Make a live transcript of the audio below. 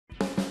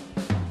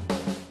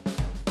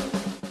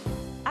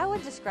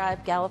would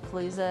describe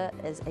Gallopalooza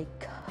as a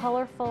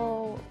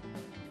colorful,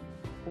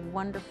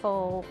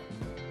 wonderful,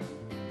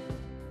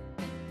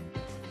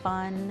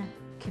 fun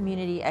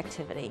community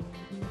activity.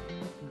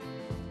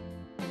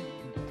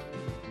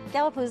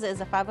 Gallopalooza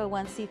is a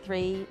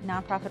 501c3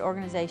 nonprofit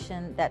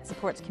organization that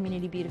supports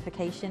community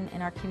beautification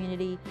in our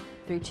community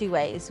through two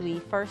ways. We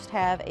first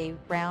have a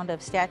round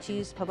of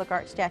statues, public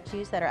art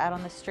statues that are out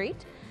on the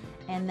street,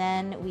 and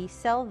then we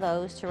sell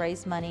those to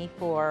raise money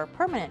for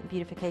permanent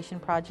beautification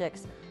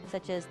projects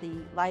such as the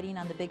lighting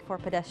on the Big Four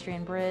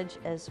pedestrian bridge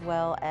as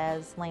well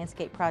as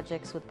landscape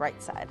projects with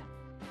Brightside.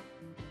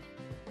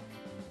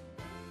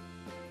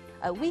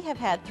 We have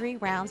had 3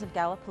 rounds of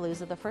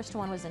Gallopalooza. The first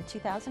one was in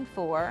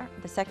 2004,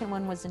 the second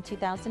one was in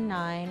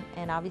 2009,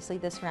 and obviously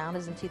this round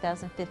is in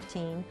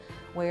 2015,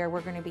 where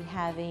we're going to be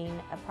having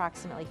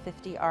approximately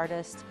 50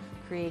 artists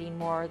creating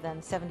more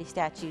than 70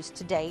 statues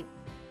to date.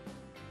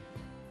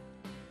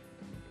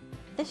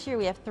 This year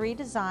we have 3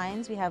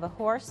 designs. We have a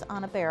horse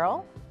on a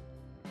barrel,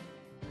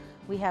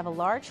 we have a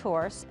large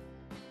horse,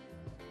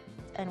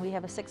 and we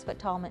have a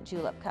 6-foot-tall mint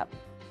julep cup.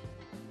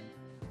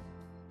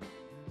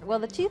 Well,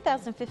 the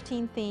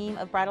 2015 theme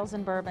of Bridles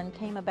and Bourbon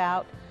came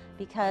about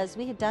because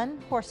we had done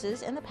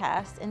horses in the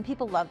past and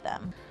people loved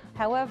them.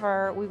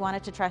 However, we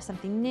wanted to try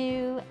something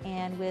new,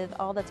 and with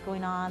all that's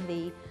going on,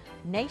 the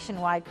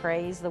nationwide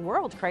craze, the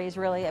world craze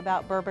really,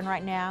 about bourbon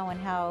right now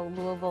and how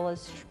Louisville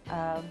is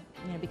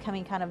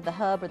becoming kind of the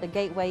hub or the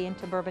gateway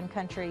into bourbon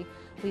country,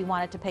 we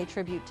wanted to pay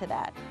tribute to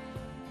that.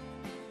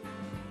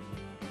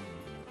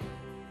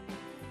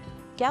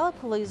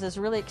 Gallopalooza is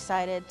really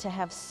excited to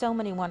have so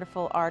many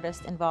wonderful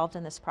artists involved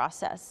in this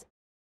process.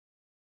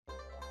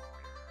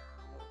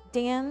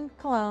 Dan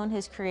Cologne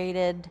has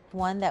created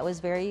one that was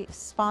very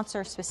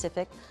sponsor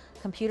specific.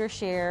 Computer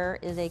Share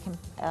is an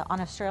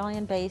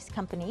Australian-based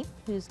company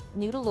who's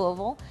new to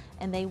Louisville,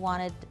 and they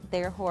wanted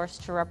their horse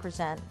to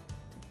represent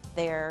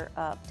their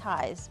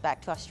ties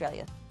back to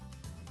Australia.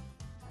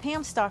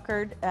 Pam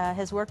Stockard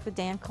has worked with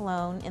Dan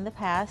Cologne in the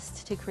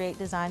past to create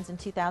designs in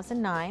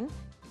 2009.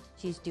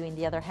 She's doing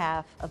the other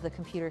half of the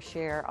Computer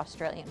Share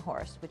Australian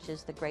horse, which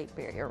is the Great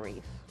Barrier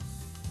Reef.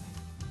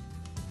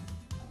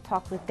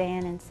 Talked with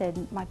Dan and said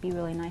it might be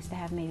really nice to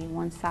have maybe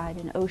one side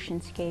an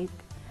oceanscape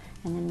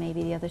and then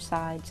maybe the other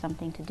side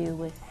something to do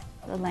with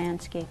the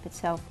landscape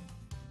itself.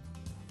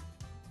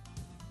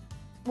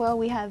 Well,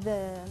 we have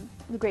the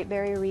Great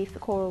Barrier Reef, the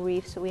coral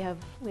reef, so we have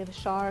a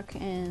shark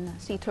and a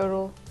sea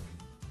turtle.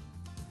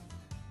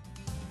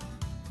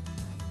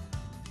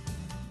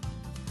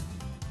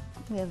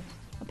 We have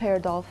a pair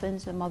of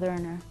dolphins, a mother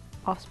and her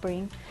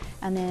offspring,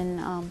 and then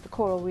the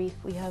coral reef,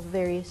 we have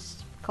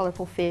various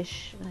colorful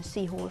fish and a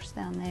seahorse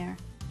down there.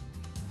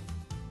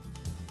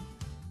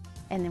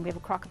 And then we have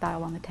a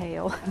crocodile on the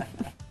tail.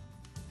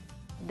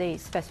 They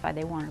specified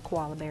they wanted a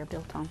koala bear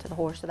built onto the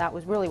horse, so that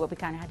was really what we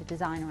kind of had to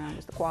design around,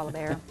 was the koala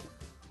bear.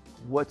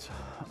 What's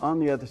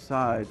on the other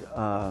side,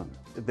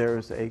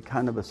 there's a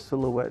kind of a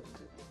silhouette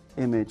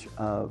image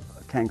of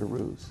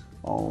kangaroos,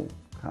 all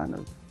kind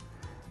of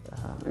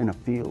in a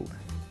field.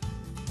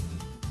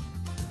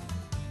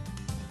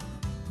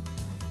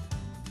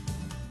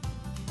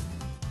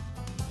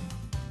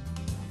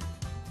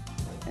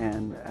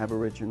 And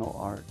Aboriginal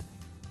art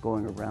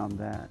going around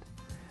that,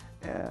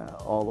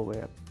 all the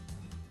way up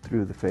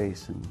through the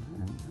face and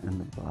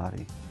the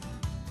body.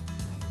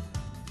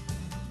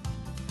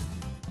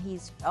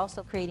 He's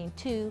also creating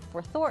 2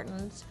 for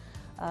Thornton's,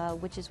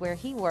 which is where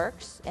he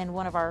works, and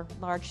one of our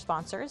large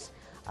sponsors.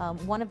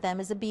 One of them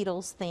is a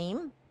Beatles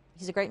theme.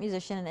 He's a great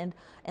musician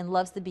and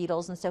loves the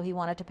Beatles, and so he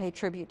wanted to pay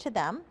tribute to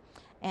them.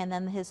 And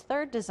then his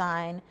 3rd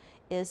design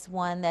is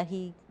one that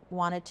he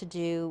wanted to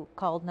do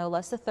called No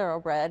Less a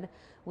Thoroughbred,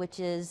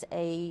 which is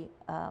a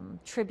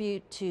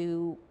tribute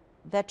to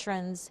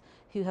veterans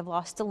who have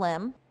lost a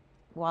limb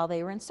while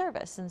they were in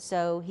service. And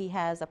so he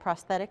has a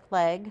prosthetic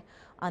leg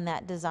on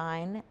that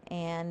design,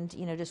 and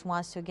just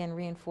wants to again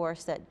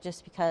reinforce that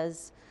just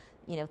because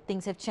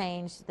things have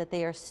changed, that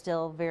they are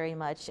still very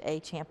much a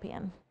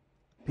champion.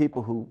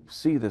 People who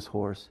see this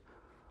horse,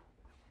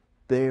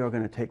 they are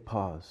going to take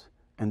pause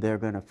and they're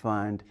going to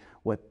find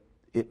what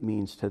it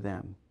means to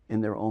them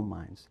in their own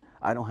minds.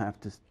 I don't have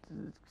to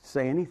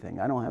say anything.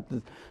 I don't have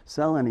to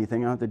sell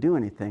anything. I don't have to do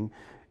anything.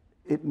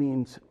 It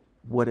means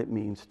what it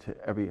means to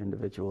every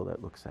individual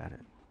that looks at it.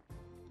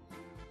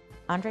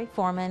 Andre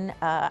Foreman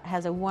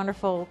has a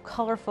wonderful,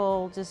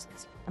 colorful, just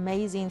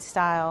amazing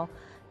style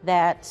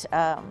that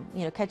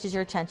catches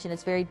your attention.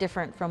 It's very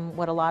different from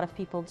what a lot of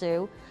people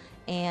do,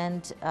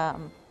 and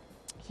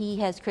he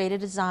has created a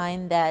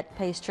design that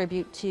pays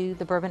tribute to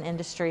the bourbon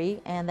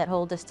industry and that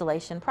whole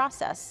distillation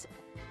process.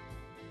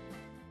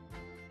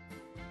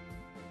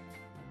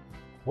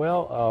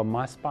 Well,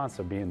 my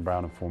sponsor being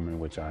Brown & Foreman,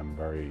 which I'm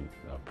very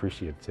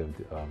appreciative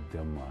of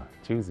them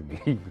choosing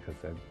me, because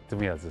to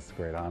me that's just a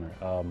great honor.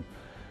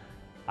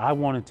 I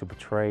wanted to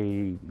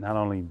portray not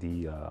only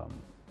the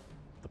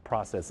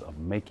process of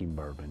making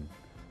bourbon,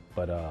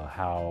 but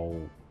how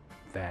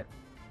that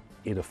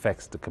it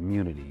affects the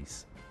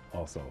communities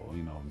also,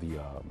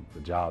 the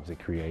jobs it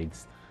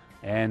creates,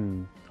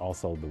 and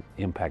also the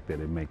impact that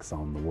it makes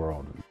on the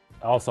world.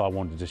 Also, I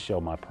wanted to just show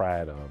my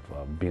pride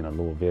of being a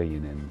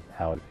Louisvillian and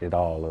how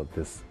all of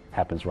this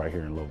happens right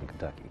here in Louisville,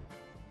 Kentucky.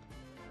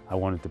 I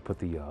wanted to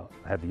put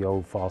had the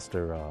old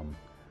Foster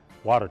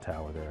water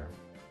tower there,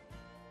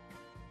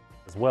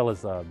 as well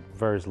as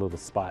various little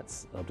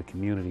spots of the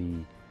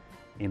community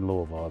in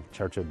Louisville,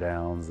 Churchill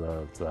Downs,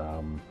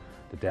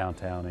 the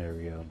downtown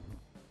area,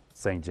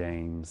 St.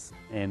 James.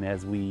 And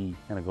as we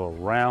kind of go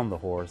around the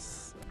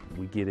horse,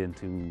 we get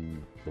into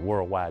the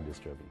worldwide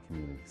distributing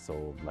community.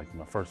 So like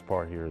my first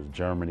part here is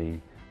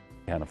Germany,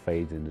 kind of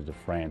fades into the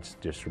France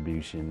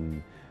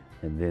distribution,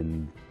 and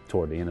then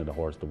toward the end of the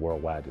horse, the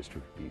worldwide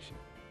distribution.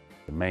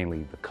 And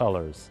mainly the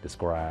colors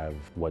describe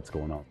what's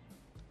going on.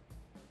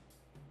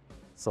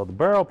 So the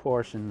barrel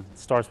portion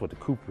starts with the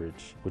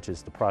cooperage, which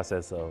is the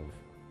process of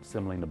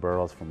assembling the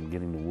barrels from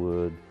getting the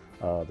wood,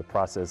 the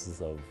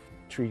processes of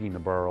treating the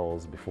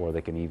barrels before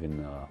they can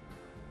even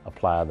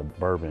apply the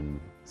bourbon.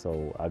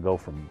 So I go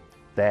from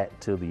that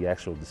to the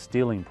actual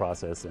distilling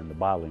process and the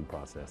bottling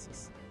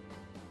processes.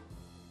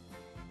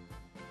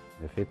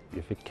 If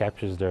it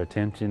captures their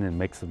attention and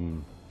makes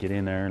them get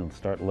in there and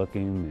start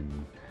looking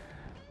and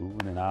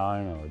oohing and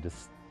ahhing or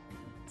just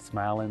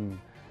smiling,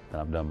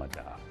 then I've done my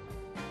job.